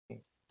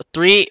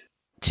3,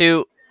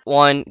 2,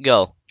 1,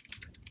 go.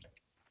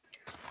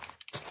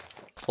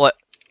 What?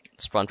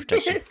 Spawn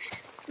protection.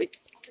 Wait.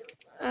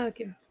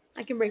 Okay,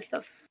 I can break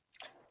stuff.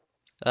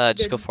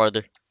 Just go Good.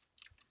 farther.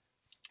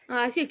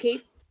 I see a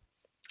cave.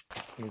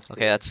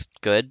 Okay, that's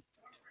good.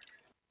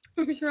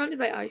 We're surrounded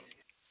by ice.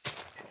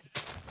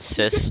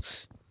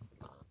 Sis.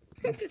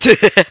 I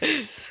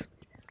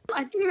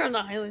think we're on the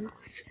island.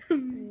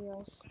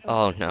 Yes.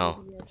 Oh,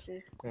 no.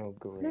 Oh,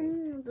 great.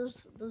 No,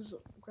 there's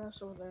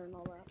grass over there and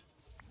all that.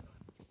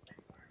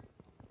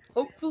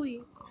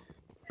 Hopefully.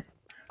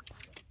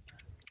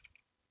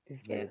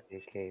 This Yeah. better be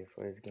a cave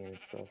for this game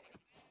stuff.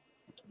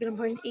 Gonna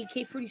buy an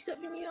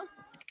AK-47, yeah.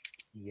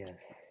 Yes.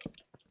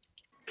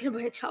 Gonna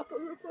buy a chopper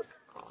real quick.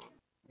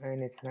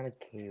 And it's not a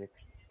cave,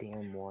 it's a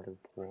damn water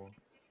pool.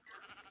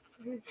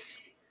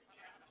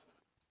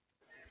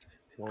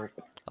 Well,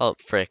 Oh,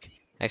 frick.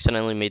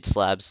 Accidentally made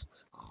slabs.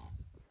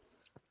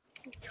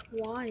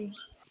 Why?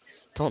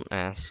 Don't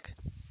ask.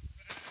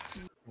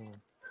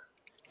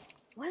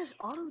 Why is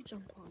auto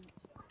jump on?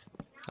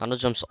 Auto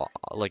jumps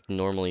like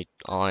normally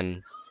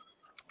on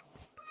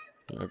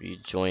whenever you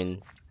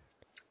join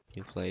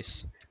new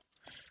place.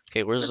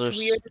 Okay, where's That's this?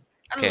 weird.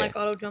 I don't Okay, like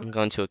auto I'm jump.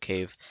 going to a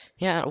cave.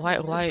 Yeah,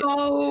 why?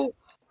 Oh,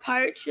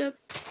 pirate ship.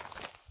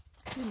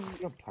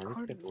 you're a pirate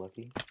Carter. ship,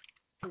 Lucky.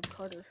 Dude,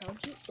 Carter, how'd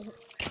you?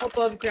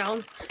 Above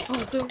ground.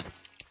 Also.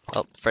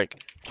 Oh,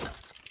 frick.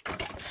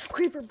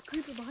 Creeper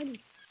behind me.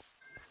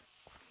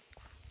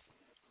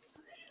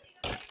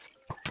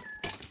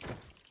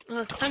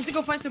 Time to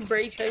go find some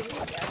buried treasure.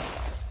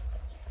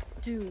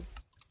 Dude.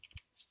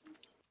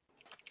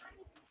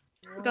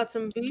 We got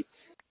some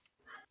boots.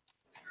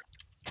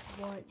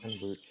 What? And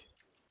boots.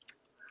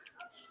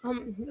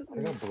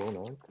 I got blown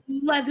up.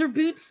 Leather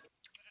boots.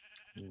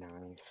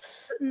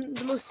 Nice.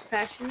 The most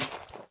fashion.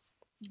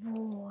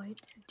 What?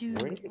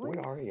 Dude, Where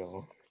are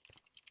y'all?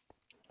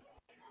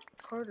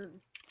 Carter,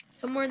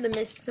 Somewhere in the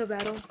midst of the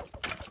battle.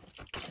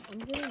 I'm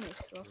getting this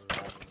stuff.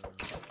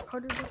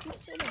 Carter, look, you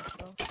still that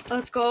stuff.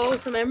 Let's go.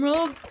 Some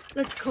emeralds.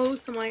 Let's go.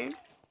 Some iron.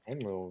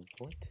 Emerald,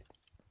 what?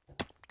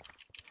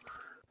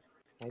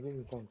 I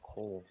didn't found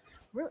coal.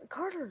 Really?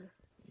 Carter,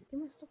 give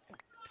me stuff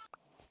back.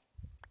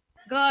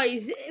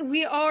 Guys,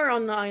 we are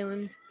on the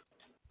island.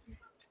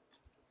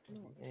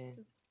 No, Eh.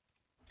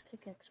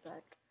 pickaxe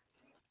back.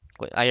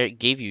 Wait, I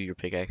gave you your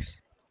pickaxe.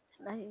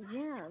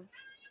 Yeah,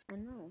 I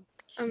know.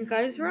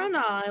 Guys, we're on the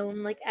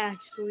island. Like,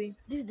 actually.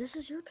 Dude, this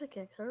is your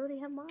pickaxe. I already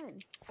have mine.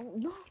 Oh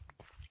no.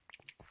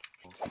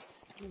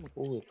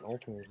 Oh, it's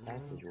alternate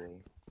passageway.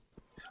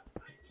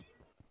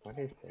 Why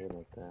did I say it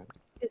like that?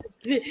 It's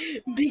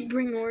a big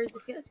brain wars,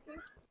 if you ask me.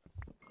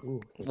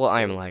 Ooh, Well,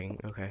 I am lagging.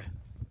 Okay.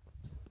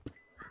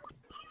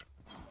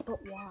 But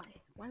why?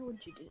 Why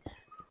would you do that?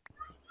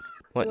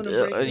 What?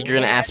 Wanna break You're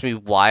gonna ask me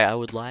why I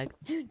would lag?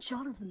 Dude,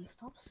 Jonathan,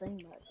 stop saying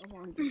that. I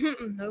want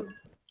to. No.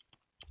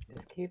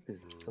 this cave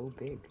is so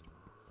big.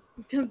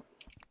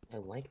 I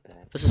like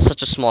that. This is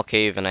such a small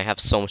cave, and I have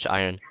so much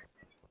iron.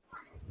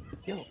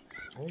 Yo,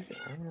 I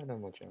don't know that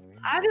much iron.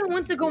 I didn't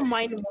want to go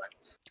mine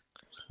once.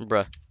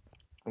 Bruh.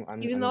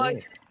 Even though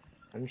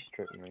I'm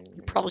strip mining.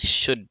 You probably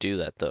should do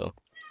that, though.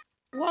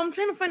 Well, I'm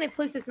trying to find a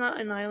place that's not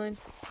an island.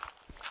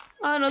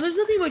 No, there's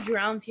nothing but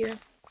drowns here.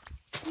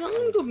 No, I'm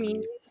gonna go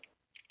mean.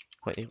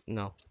 Wait,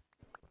 no.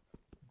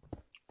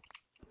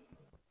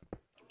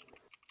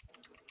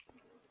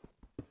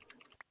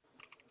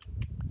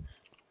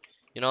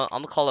 You know, I'm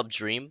gonna call up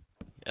Dream.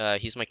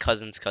 He's my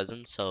cousin's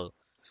cousin, so.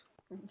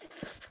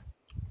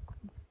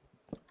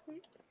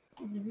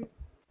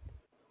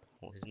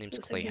 Well, his name's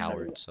Clay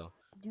Howard, so.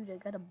 Dude, I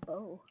got a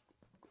bow.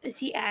 Is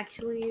he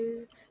actually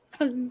your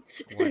cousin?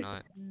 Why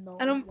not? No,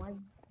 I don't-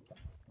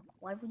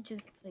 Why would you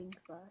think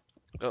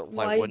that?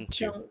 Why wouldn't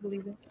you? Don't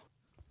believe it.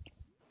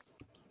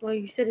 Well,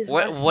 you said his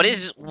What? last What name.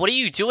 is? What are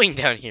you doing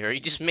down here? Are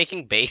you just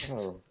making base?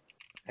 Oh,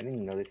 I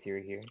didn't notice you were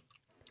here.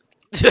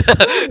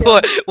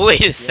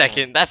 Wait a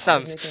second. That I was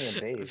sounds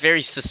making a base.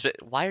 very suspicious.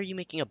 Why are you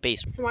making a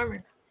base? Some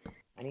armor.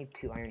 I need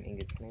 2 iron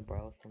ingots. Can I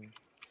borrow some?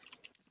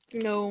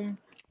 No.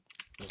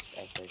 It's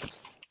epic.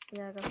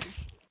 Yeah, I got some.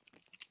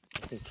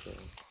 Okay.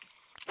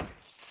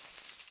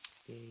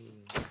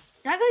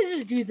 How can I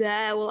just do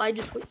that? Well, I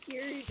just wait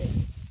here.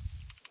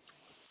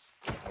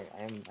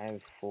 I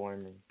have 4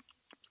 armor.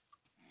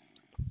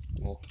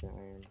 Mostly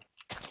iron.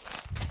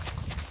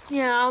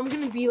 Yeah, I'm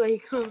gonna be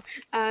like,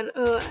 Adam,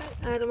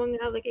 I'm gonna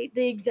have like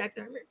the exact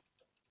armor.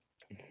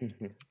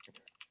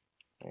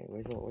 Alright,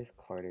 where's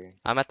Carter?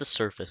 I'm at the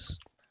surface.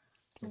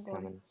 I'm I'm going.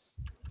 coming.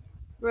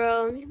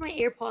 Bro, let me get my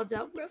AirPods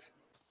out, bro.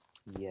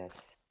 Yes.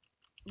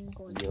 I'm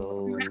going.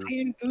 Yo. My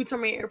iron boots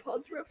on my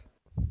AirPods, bro.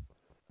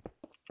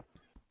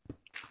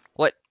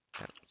 What?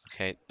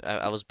 Okay,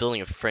 I was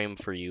building a frame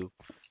for you.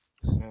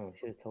 Oh,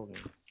 should have told me.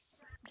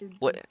 Dude,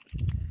 What?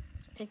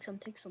 Take some.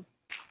 Take some.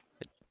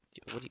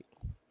 What are you?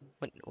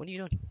 What are you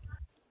doing?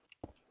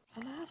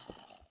 I'm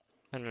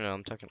out. No,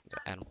 I'm talking to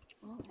Adam.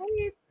 Oh.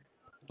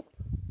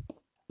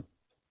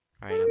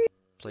 Alright, now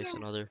place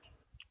another.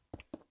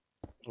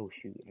 Oh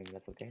shoot,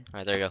 that's okay.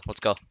 Alright, there you go. Let's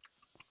go.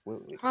 Wait,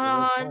 Hold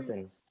on. what's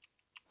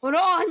Hold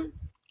on.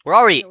 We're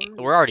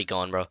already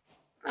going, bro.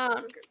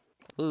 Okay.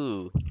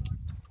 Ooh,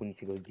 We need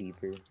to go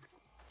deeper.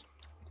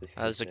 So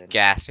that was she a said.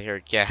 gas. I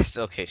heard gas.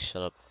 Okay,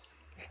 shut up.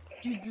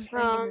 Dude, this Um.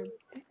 Enderman.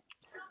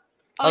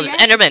 Oh, Oh, yeah, there's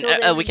I have to Enderman.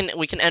 kill them.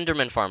 We can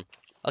Enderman farm.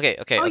 Okay,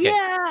 okay, Oh okay.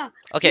 yeah.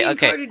 Okay, Me and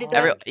okay. Carter did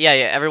that. Yeah,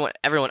 yeah.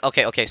 Everyone.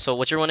 Okay, okay. So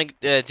what you want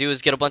to do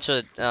is get a bunch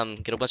of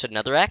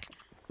netherrack,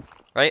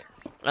 right?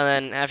 And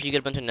then after you get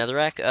a bunch of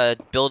netherrack,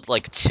 build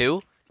like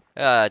 2,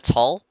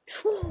 tall.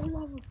 Oh,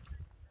 lava.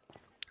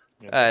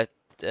 Uh,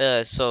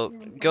 Yeah, so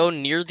I'm go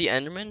fine. near the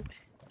Enderman.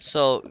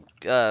 So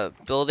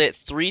build it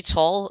 3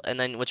 tall, and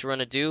then what you're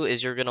gonna do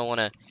is you're gonna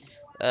wanna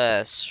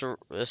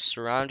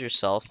surround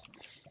yourself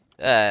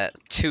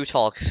 2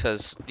 tall,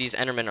 because these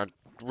Endermen are,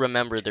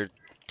 remember, they're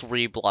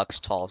 3 blocks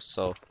tall.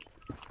 So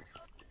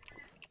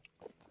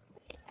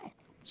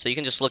you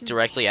can just look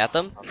directly at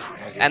them,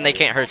 and they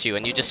can't hurt you,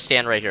 and you just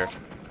stand right here. I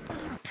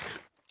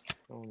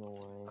don't know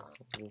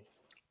why.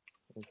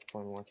 It's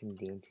fun watching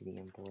Dame to the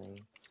M play.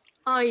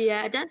 Oh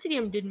yeah, Dance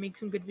CDM did make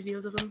some good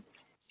videos of them.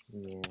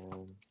 Yeah.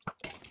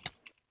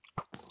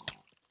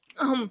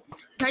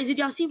 Guys, did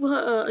y'all see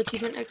what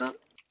achievement I got?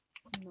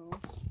 No.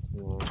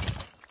 No.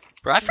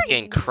 Bro, I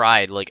freaking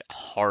cried like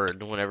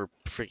hard whenever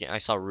freaking I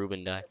saw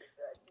Ruben die.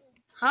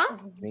 Huh?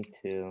 Me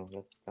too.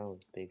 That was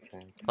big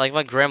fact. Like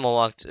my grandma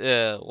walked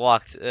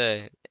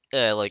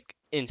like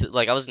into,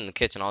 like, I was in the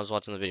kitchen, I was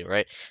watching the video,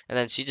 right? And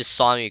then she just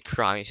saw me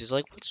crying. She's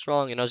like, "What's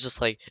wrong?" And I was just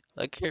like,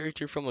 "A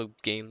character from a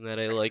game that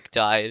I like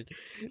died."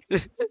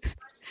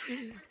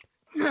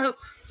 No.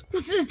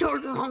 What's this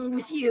wrong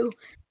with you?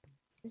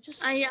 It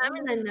just I'm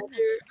in the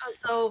nether,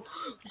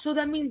 so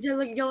that means that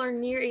like y'all are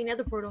near a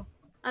nether portal.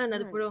 Not a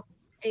nether Right. portal.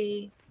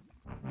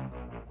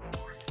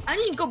 I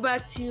need to go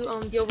back to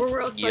the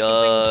overworld. So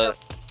Yeah.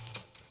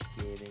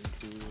 Get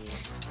into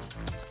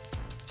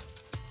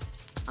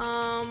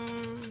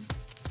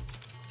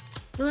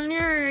so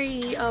near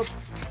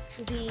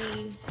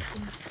the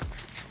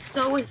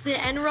so with the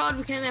end rod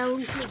we can at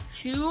least make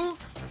 2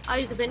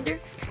 eyes of ender.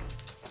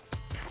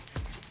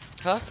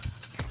 Huh?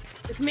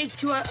 We can make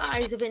 2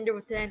 eyes of ender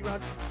with the end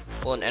rod.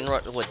 Well, an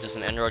Enrod. What does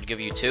an Enrod give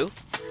you? 2?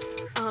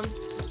 2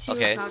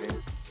 Okay. powder.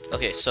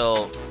 Okay,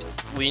 so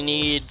we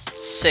need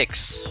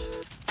 6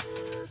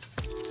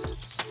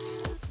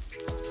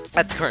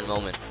 at the current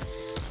moment.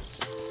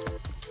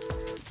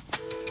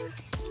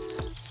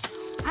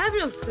 I have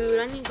no food.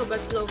 I need to go back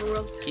to the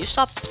overworld. Can you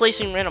stop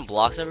placing random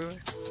blocks everywhere?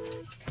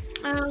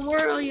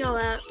 Where are y'all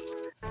at?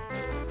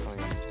 fine.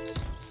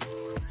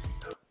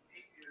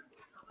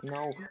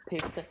 No,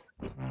 pick the.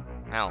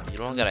 Ow, you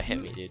don't gotta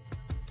hit me, dude.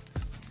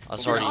 I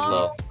was Oh, already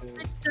low.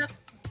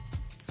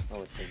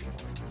 Oh, it's taking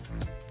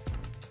long.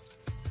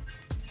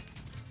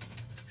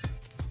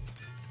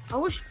 I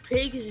wish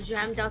Pig is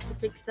jammed out to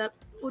Big Step.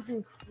 Would have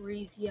been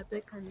crazy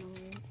epic. I know.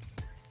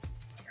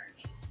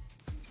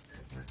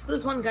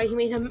 This one guy, he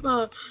made him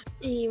my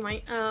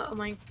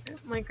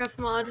Minecraft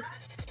mod.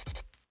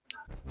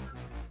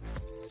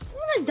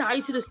 I'm gonna die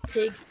to this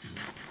pig.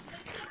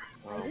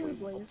 I do,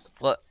 Blaze.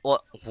 What?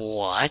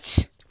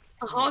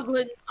 A hog.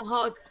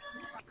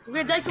 I'm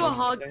gonna die to a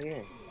hog. Right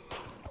here.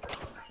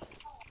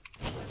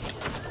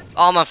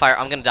 Oh, I'm on fire.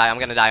 I'm gonna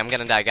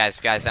die,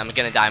 guys, I'm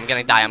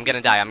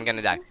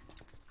gonna die.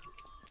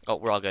 Oh,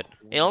 we're all good.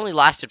 It only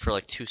lasted for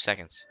like 2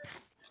 seconds.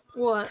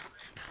 What?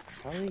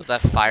 How are you-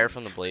 That fire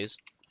from the blaze.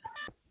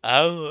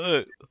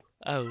 Oh,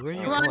 where are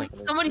you Come on, going?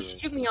 somebody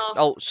shoot me off.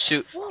 Oh,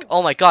 shoot.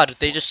 Oh my god,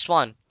 they just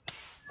spawned.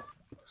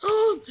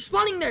 Oh, they're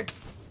spawning there.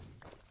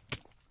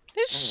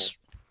 They just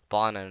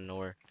spawn out of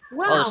nowhere.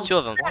 Wow. Oh, there's 2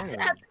 of them. That's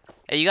epic.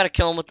 Hey, you gotta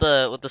kill them with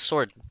the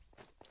sword.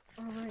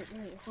 Oh, right,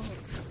 hold on.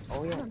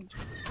 Oh yeah.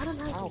 Adam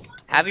has Ow.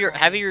 it.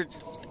 Have your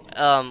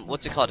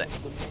what's it called?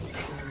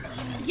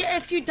 Yeah,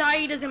 if you die,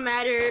 it doesn't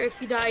matter. If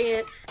you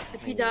die, I'll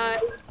kill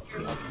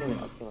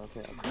it. I'll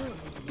kill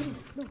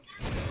it. No.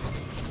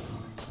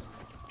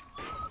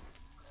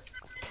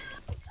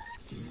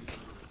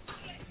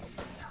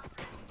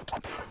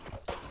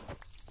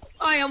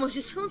 I almost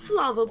just fell into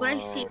lava, but I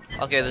see.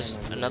 Okay, there's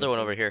another one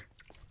over here.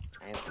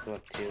 I have to go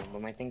up too,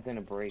 but my thing's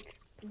gonna break.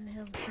 I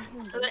have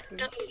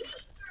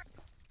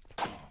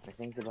My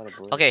thing's about to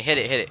break. Okay, hit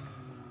it.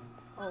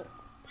 Oh,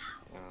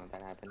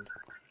 That happened.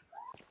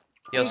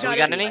 Yo, so we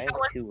got any? I have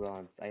 2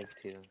 rods. I have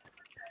 2.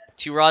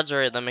 2 rods,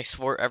 or that makes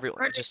 4.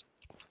 Everyone, just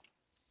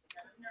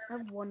I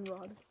have 1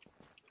 rod.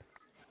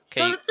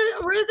 okay.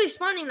 So where are they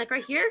spawning? Like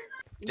right here?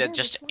 Yeah,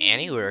 Just that's what I'm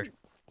anywhere.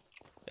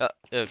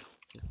 doing.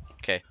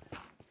 Okay.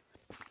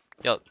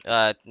 Yo,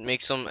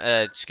 make some.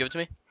 Just give it to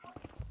me.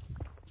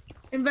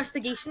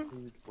 Investigation.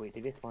 Dude, wait,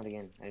 they just spawned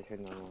again. I just heard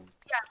another one.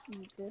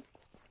 You did?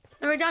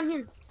 They're right down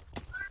here.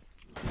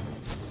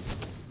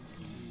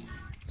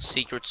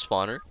 Secret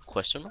spawner?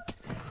 Question mark.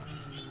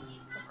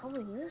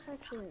 Probably is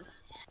actually.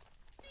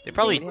 They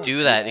probably Yeah, do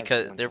yeah, that yeah,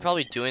 because yeah. they're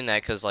probably doing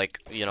that because, like,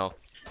 you know,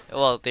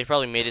 well, they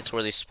probably made it to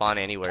where they spawn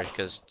anywhere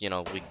because, you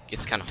know,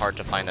 it's kind of hard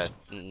to find a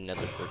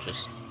nether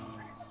fortress.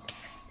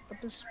 But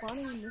they're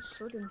spawning in this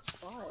certain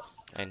spot.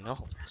 I know,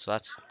 so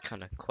that's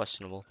kind of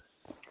questionable.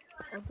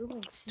 Are there,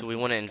 like, Do we secret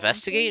want to spawn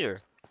investigate,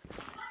 or?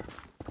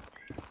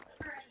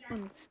 points?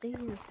 Stay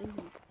here, stay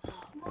here.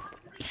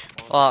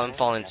 Oh, I'm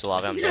falling into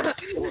lava. I'm dead.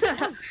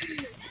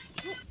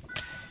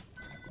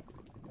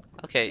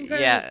 Okay,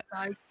 yeah.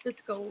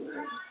 Let's go.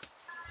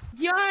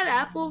 Do you have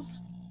apples?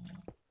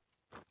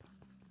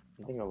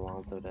 I think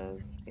Alonzo does.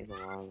 He's a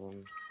lot of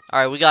them. All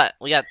right, we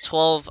got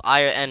 12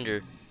 iron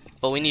ender,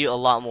 but we need a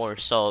lot more.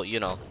 So you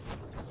know.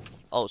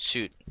 Oh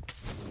shoot.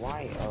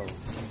 Why? Oh.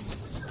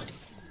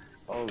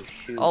 Oh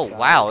shoot. Oh guys.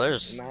 wow,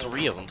 there's No.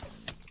 3 of them.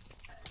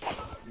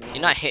 No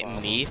You're not hitting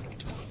problem. me. I'm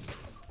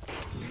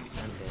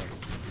dead.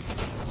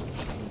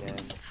 I'm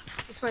dead.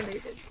 It's fine that you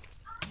did.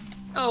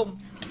 Oh.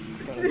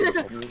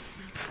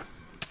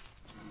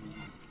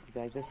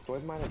 Guys, this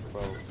sword might have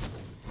broke.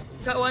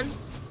 Got one.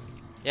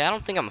 Yeah, I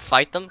don't think I'm gonna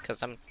fight them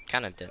because I'm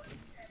kind of dead.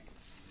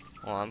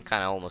 Well, I'm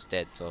kind of almost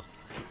dead, so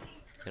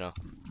you know.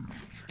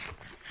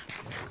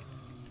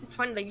 It's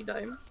fine that you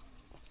died.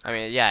 I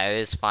mean, yeah, it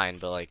is fine,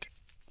 but like,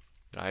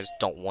 you know, I just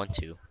don't want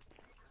to.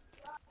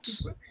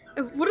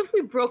 What if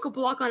we broke a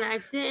block on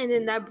accident and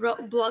then that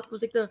block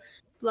was like the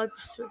block?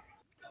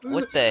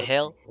 What the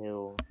hell?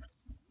 Hill.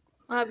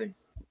 What happened?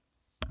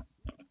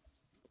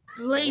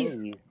 Blaze.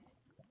 Blaze.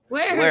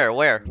 Where?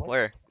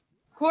 Where?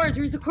 Cords.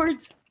 Where's the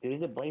cords?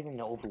 There's a blaze in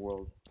the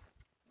overworld.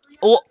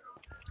 Oh!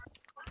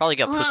 Probably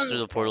got pushed through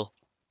the portal.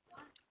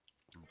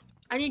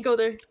 I need to go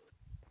there.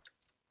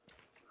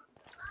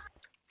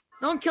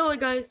 Don't kill it,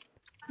 guys.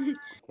 Okay,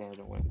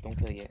 don't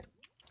kill it yet.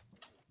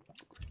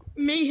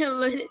 Make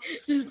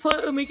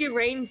it make it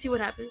rain and see what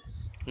happens.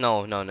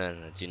 No,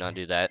 do not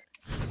do that.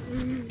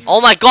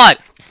 Oh my god!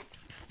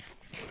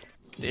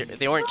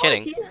 They weren't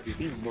kidding.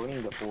 He's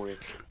burning the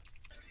forest.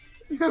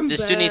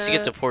 This dude needs to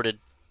get deported.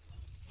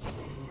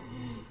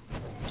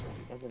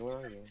 Jonathan, where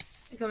are you?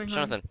 Coming home.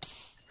 Jonathan,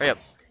 hurry up.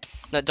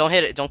 No, don't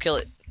hit it. Don't kill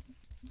it.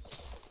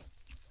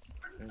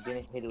 I'm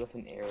gonna hit it with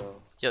an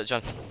arrow. Yo,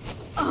 John.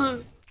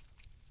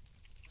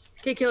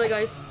 Okay, kill it,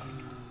 guys.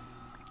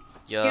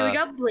 Yeah. Okay, we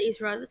got blaze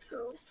rod. Let's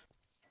go.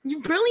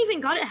 You barely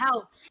even got it.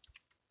 How?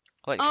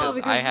 What? Oh, Because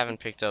because I haven't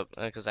picked up.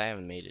 Because I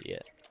haven't made it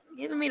yet.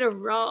 You haven't made a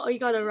rod. Oh, you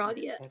got a rod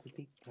yet.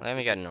 I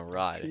haven't gotten a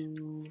rod.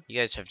 You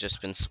guys have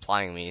just been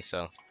supplying me,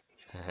 so.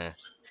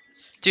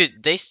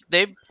 Dude, they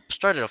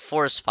started a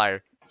forest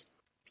fire.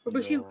 What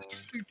about you? Yeah.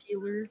 Just your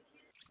dealer.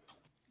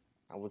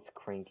 I was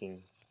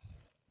cranking.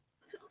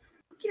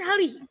 Get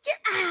out of here! Get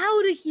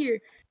out of here!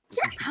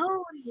 Get out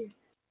of here!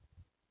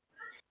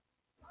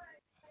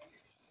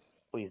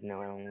 Please,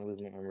 no, I don't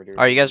lose my armor.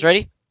 Are you guys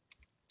ready?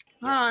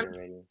 Hold on.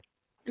 Ready.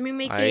 Let me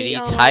make Alrighty,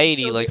 a.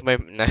 tidy, so- like my.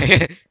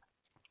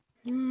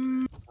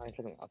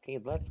 Okay,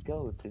 let's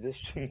go to this.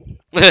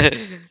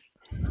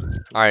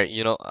 Alright,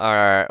 you know.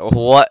 Alright,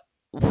 what?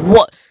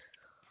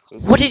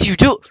 What did you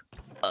do?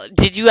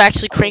 Did you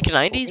actually crank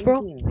 90s, bro?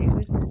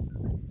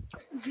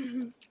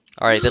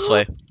 Alright, this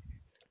way.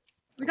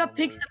 We got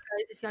picks up,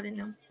 guys. If y'all didn't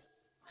know.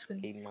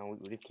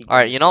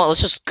 Alright, you know what?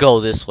 Let's just go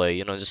this way.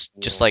 You know,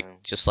 just like.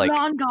 Come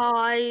on,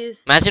 guys.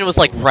 Imagine it was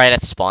like right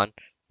at spawn.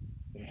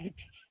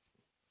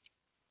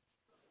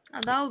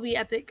 That would be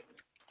epic.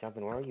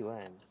 Jonathan, where are you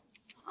at?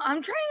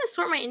 I'm trying to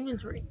sort my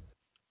inventory.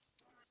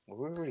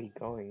 Where are we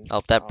going?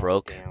 Oh, that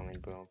broke. Damn,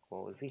 it broke.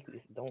 Well,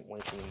 don't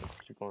wait for me.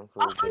 Keep going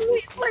for Oh,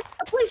 wait, what?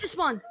 A place just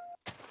spawned.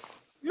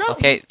 No.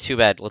 Okay, too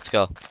bad. Let's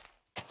go.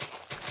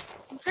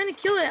 I'm trying to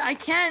kill it. I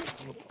can't.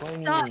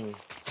 Funny. Stop.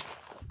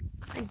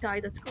 I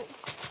died. Let's go.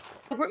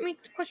 Support me?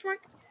 Question mark.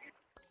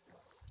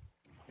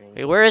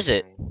 Wait, where is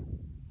it?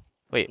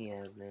 Wait. He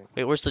has it.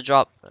 Wait, where's the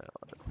drop?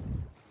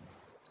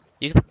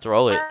 You can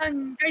throw it.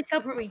 Guys,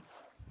 teleport me.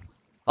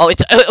 Oh,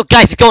 it's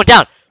guys, it's going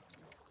down.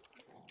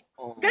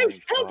 Oh Guys,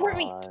 my teleport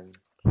me. God.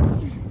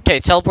 Okay,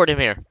 teleport him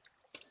here.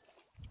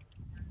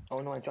 Oh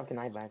no, I dropped a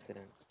knife by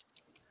accident.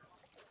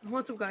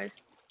 What's up, guys?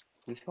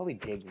 We should probably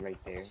dig right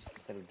there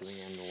instead of doing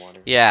it in the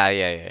water.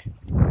 Yeah.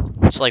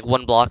 It's like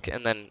 1 block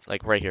and then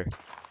like right here.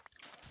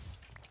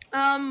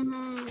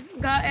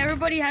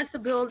 Everybody has to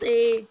build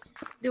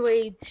do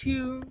a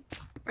 2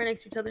 right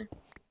next to each other.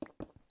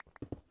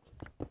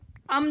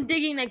 I'm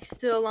digging next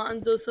to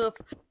Alonzo, so if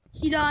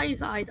he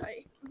dies, I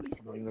die.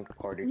 I'm the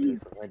Carter too,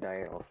 so if I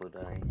die, I also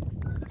die.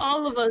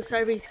 All of us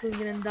are basically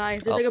gonna die.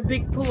 There's like a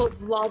big pool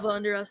of lava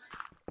under us.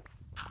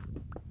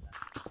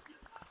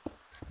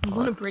 I'm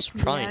gonna break It's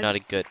probably my not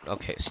ass. a good.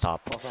 Okay,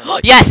 stop. Also,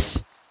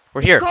 Yes,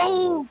 we're here,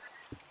 Go!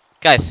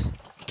 guys.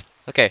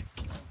 Okay,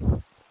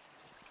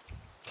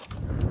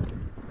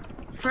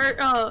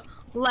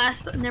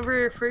 Last,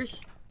 never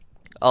first.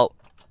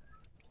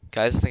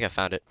 guys, I think I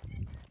found it.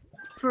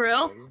 For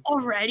real?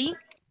 Already?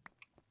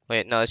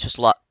 Wait, no, it's just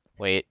lot.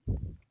 Wait,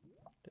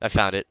 I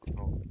found it.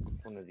 Oh,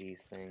 one of these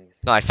things.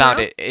 No, I found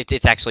Hello? it.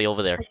 It's actually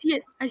over there.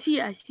 I see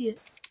it.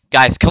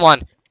 Guys, come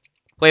on.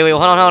 Wait,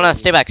 hold on.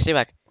 Stay back.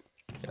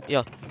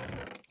 Yo.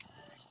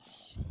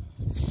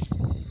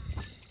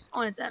 I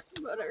wanted that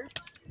butter.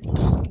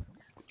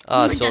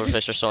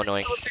 Silverfish are so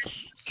annoying.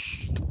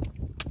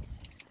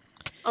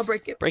 I'll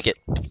break it. Break it.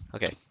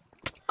 Okay.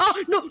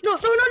 Oh, no.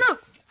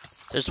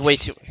 There's way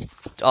too.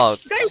 Oh,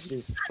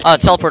 Guys,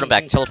 teleport him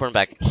back.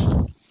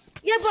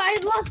 yeah, but I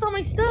lost all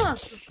my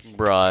stuff.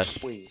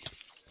 Bruh. Wait.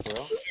 For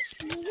real?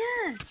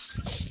 Yes.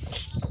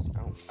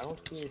 I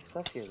don't see any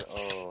stuff here.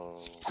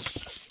 Oh.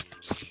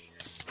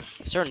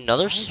 Is there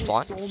another Why is there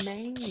spawn? so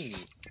many?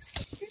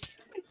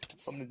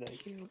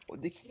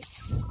 What the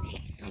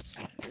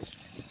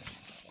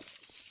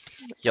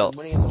Yo, I'm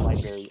running in the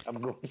library. I'm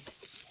going.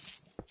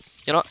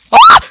 you know.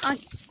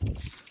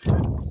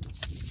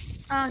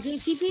 Can you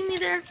TP me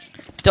there?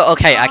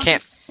 Okay, I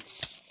can't.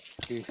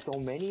 There's so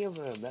many of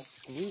them. That's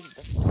three.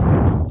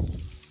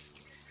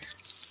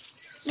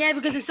 Yeah,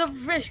 because the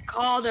Silverfish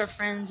call their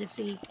friends if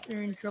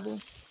they're in trouble.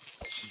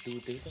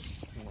 Dude, there's like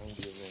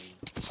 90 of them.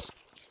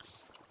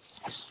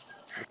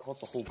 They call it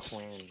the whole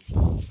clan.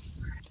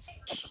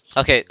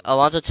 Okay,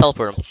 Alonzo,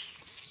 teleport him.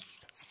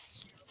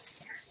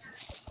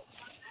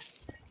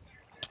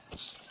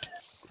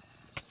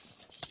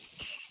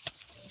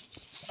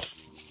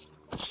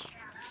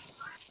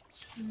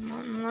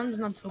 One's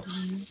not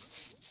talking.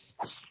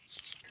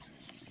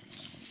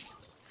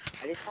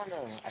 I found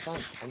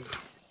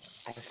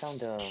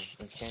a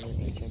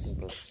enchanting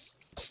book.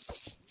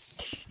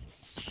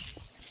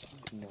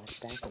 No, it's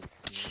back in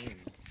flame.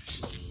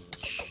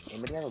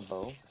 Anybody have a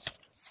bow?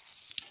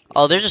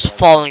 Oh, they're just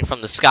falling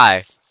from the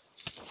sky.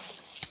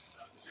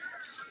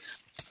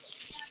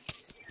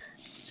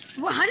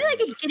 Well, how did I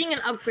keep getting an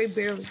upgrade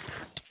barely?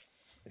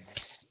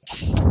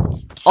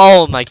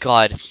 Oh my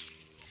god.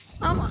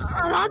 A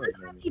lot of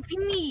TP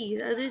me.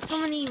 There's so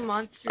many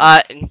monsters.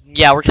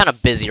 Yeah, we're kind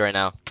of busy right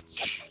now.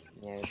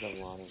 Yeah, there's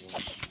a lot of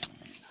them.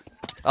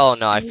 Oh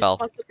no, I fell.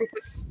 Find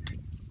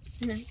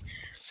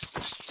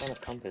a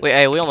compass. Wait,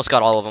 hey, we almost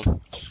got all of them.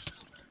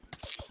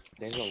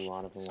 There's a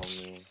lot of them on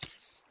me.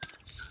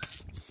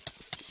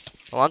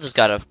 Alonzo's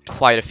got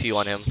quite a few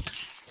on him.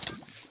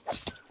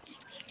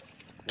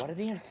 Why do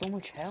they have so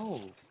much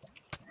health?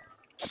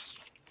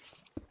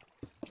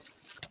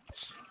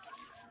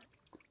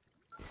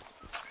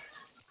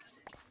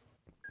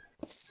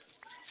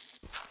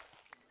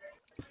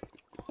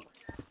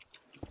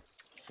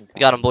 We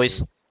got him,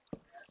 boys.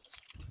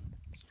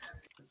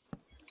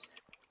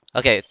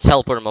 Okay,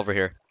 teleport him over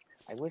here.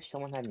 I wish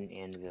someone had an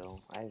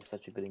anvil. I have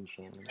such a good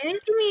enchantment. Can you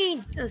give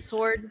me a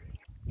sword?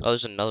 Oh,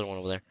 there's another one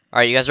over there.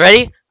 Alright, you guys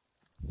ready?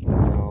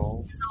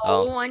 No.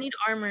 Oh. Oh, I need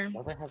armor.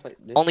 Doesn't have like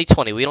this. Only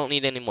 20. We don't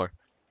need any more.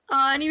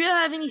 Anybody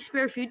have any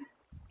spare food?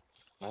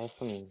 I have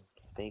some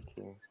steak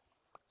here.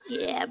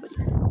 Yeah, but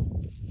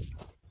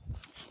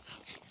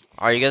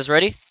Are you guys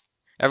ready?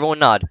 Everyone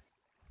nod.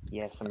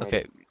 Yes, I'm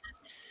Okay,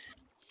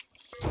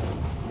 ready.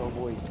 Go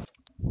boys.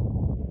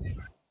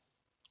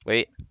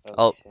 wait.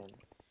 Oh. Shit.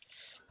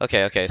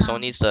 Okay,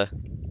 someone needs to...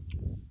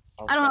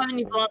 I don't have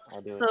any I'll blocks,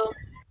 do it. so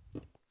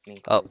Me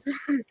Oh.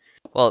 too.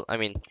 Well, I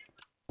mean...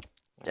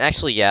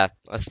 Actually, yeah.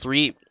 A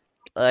 3...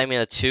 I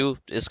mean, a 2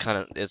 is kind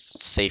of...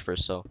 It's safer,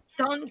 so...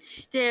 don't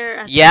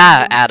stare at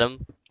Yeah, the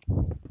Adam.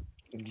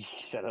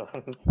 Shut up.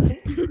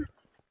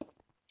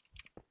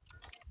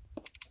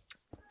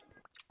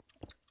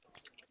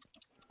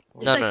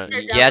 No, like no,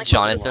 stare down yeah, like a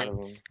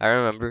Jonathan. I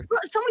remember. Bro,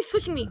 somebody's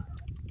pushing me.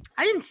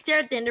 I didn't stare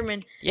at the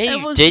Enderman. Yeah, It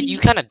you was did. the- You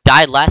kind of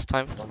died last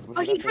time.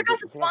 Oh, you forgot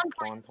the spawn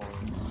point.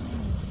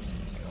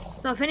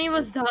 So if any of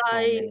us So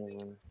die, many of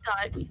them.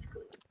 basically.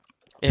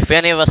 If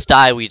any of us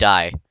die, we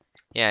die.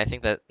 Yeah, I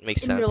think that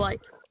makes In sense. real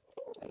life.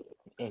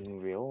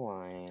 In real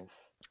life.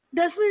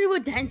 That's literally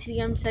what Density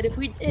said. If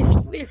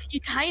you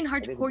die in I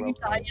did hardcore, you well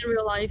die in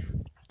real life.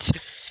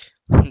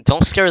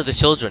 Don't scare the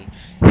children.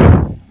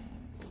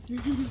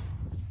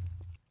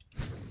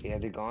 Yeah,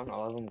 they're gone?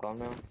 All of them gone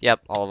now?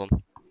 Yep, all of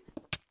them.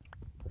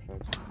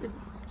 Perfect.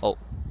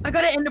 I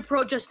gotta end the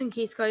pro just in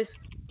case, guys.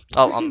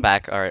 Oh, I'm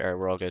back. Alright,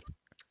 we're all good.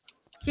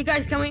 Okay,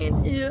 guys, can we?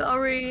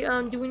 Are we?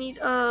 Do we need?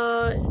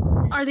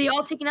 Are they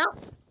all taken out?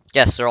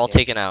 Yes, they're all Yeah.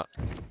 taken out.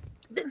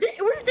 Where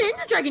did the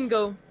Ender Dragon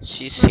go?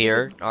 She's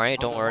here. Alright,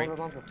 don't worry.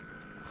 Carter,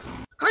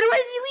 why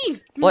did you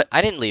leave? What?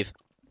 I didn't leave.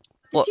 Yes,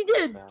 What? you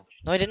did. No,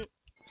 I didn't.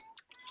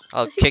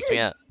 Oh, Yes, you kicked me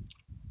did. out.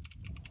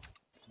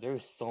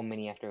 There's so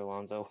many after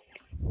Alonzo.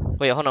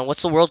 Wait, hold on.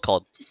 What's the world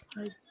called?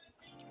 I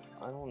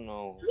don't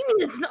know. What do you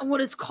mean it's not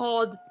what it's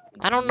called?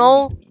 I don't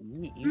know.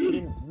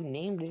 You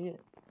named it.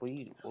 Well,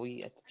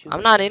 you have to choose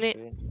I'm not in it.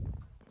 it.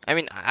 I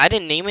mean, I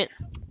didn't name it.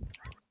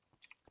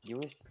 You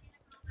were.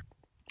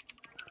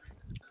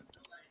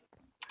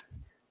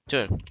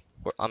 Dude,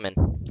 I'm in.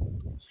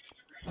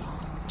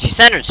 She's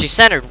centered. She's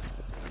centered.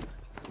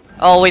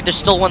 Oh wait, there's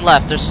still one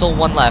left. There's still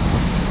one left.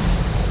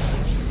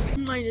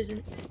 Mine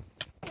isn't.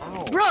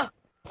 Ow. Bruh!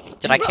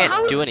 Dude, I Bro, can't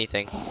how- do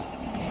anything.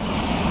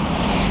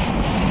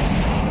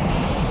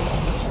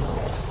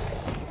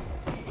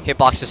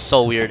 Hitbox is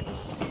so weird.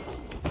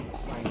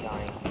 I'm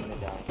dying. I'm gonna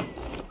die.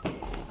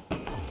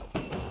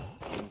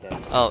 I'm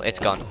dead. Oh, it's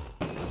gone.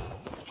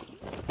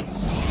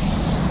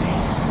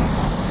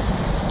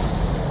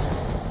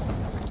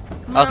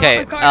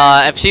 Okay,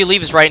 if she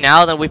leaves right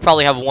now, then we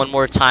probably have one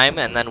more time,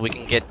 and then we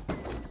can get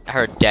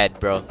her dead,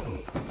 bro.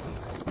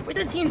 Where'd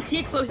the TNT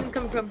explosion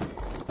come from?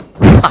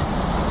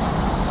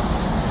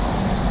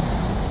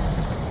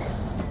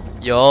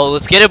 Yo,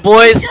 let's get it,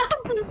 boys!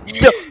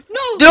 No!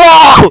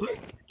 No!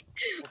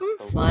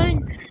 I'm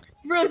flying.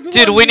 Bro, it's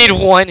Dude, one we need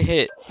hit. one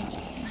hit.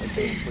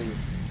 Please.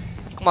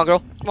 Come on,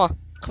 girl. Come on.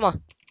 Come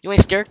on. You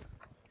ain't scared?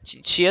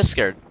 She is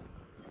scared.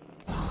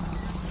 Hey,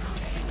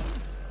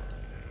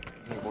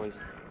 boys.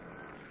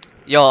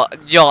 Yo,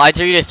 I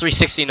dare you to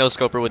 360 no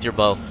scoper with your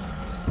bow. Oh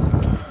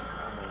my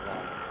god.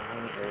 How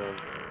many arrows?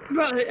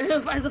 Bro,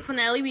 if as a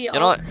finale, we You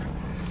know what?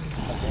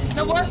 You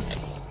know what?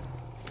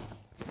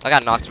 I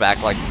got knocked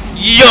back like,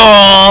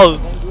 yo!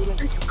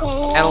 Let's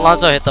go. And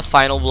Alonzo hit the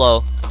final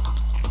blow.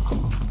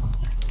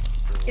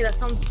 Okay, that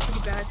sounds pretty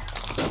bad.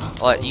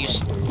 What, you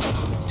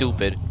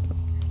stupid.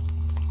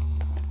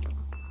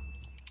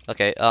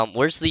 Okay,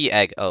 where's the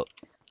egg? Oh,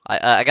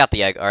 I got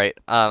the egg. All right.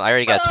 I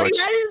already got a torch.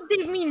 That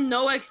didn't give me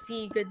no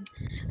XP. Good.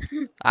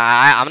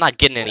 I'm not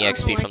getting any I don't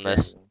XP like from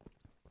this.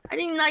 I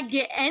did not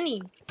get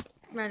any.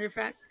 Matter of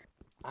fact,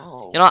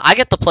 Ow. You know, I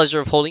get the pleasure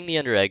of holding the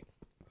ender egg.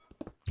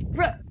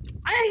 bro,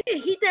 I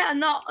hate that.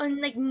 Not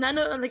like none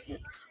of like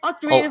all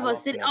three of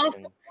us did. All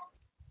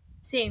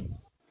same.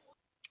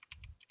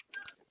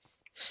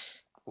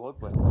 What?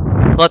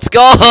 Let's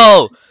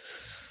go!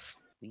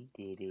 We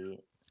did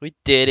it. We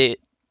did it.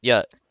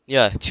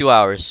 Yeah, 2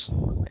 hours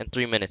and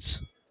 3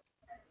 minutes.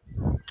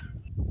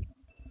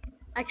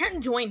 I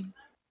can't join.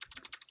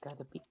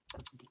 Gotta be.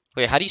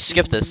 Wait, how do you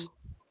skip this?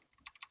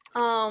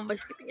 By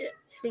skipping it.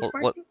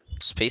 Spacebar. What?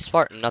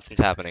 Spacebar?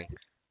 Nothing's happening.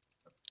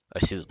 I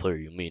see the player.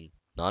 You mean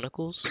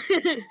Nonicles?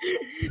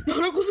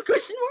 Nonicles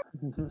question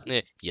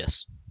mark?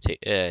 Yes.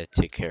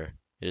 Take care.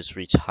 It has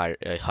reached a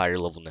higher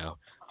level now.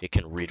 It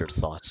can read our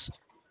thoughts.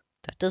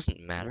 That doesn't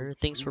matter.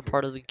 Things were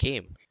part of the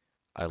game.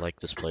 I like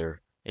this player.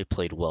 It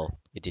played well.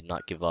 It did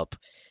not give up.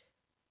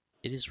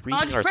 It is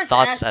reading just our press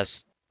thoughts S.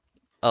 as...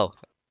 Oh.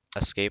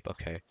 Escape?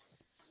 Okay.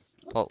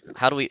 Well,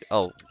 how do we...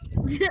 Oh.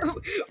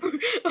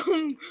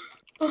 um,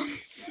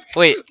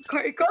 Wait.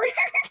 car.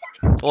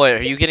 Wait,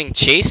 are you getting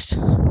chased?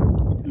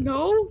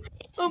 No.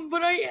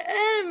 But I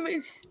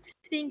am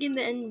staying in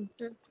the end.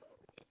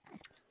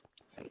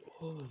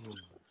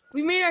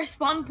 We made our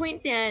spawn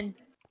point then.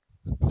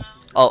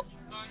 Oh.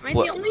 Am I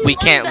the only We one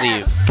can't that-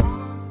 leave.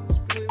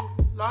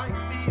 Like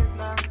the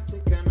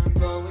Atlantic and I'm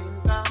going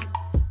down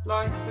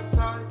like the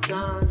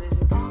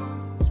Titanic.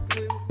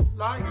 Blue,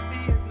 like the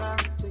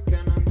Atlantic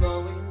and I'm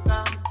going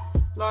down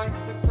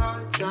like the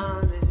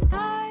Titanic.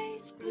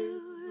 Eyes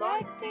blue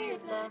like the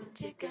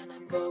Atlantic and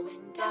I'm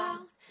going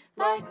down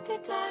like the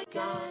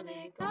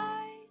Titanic.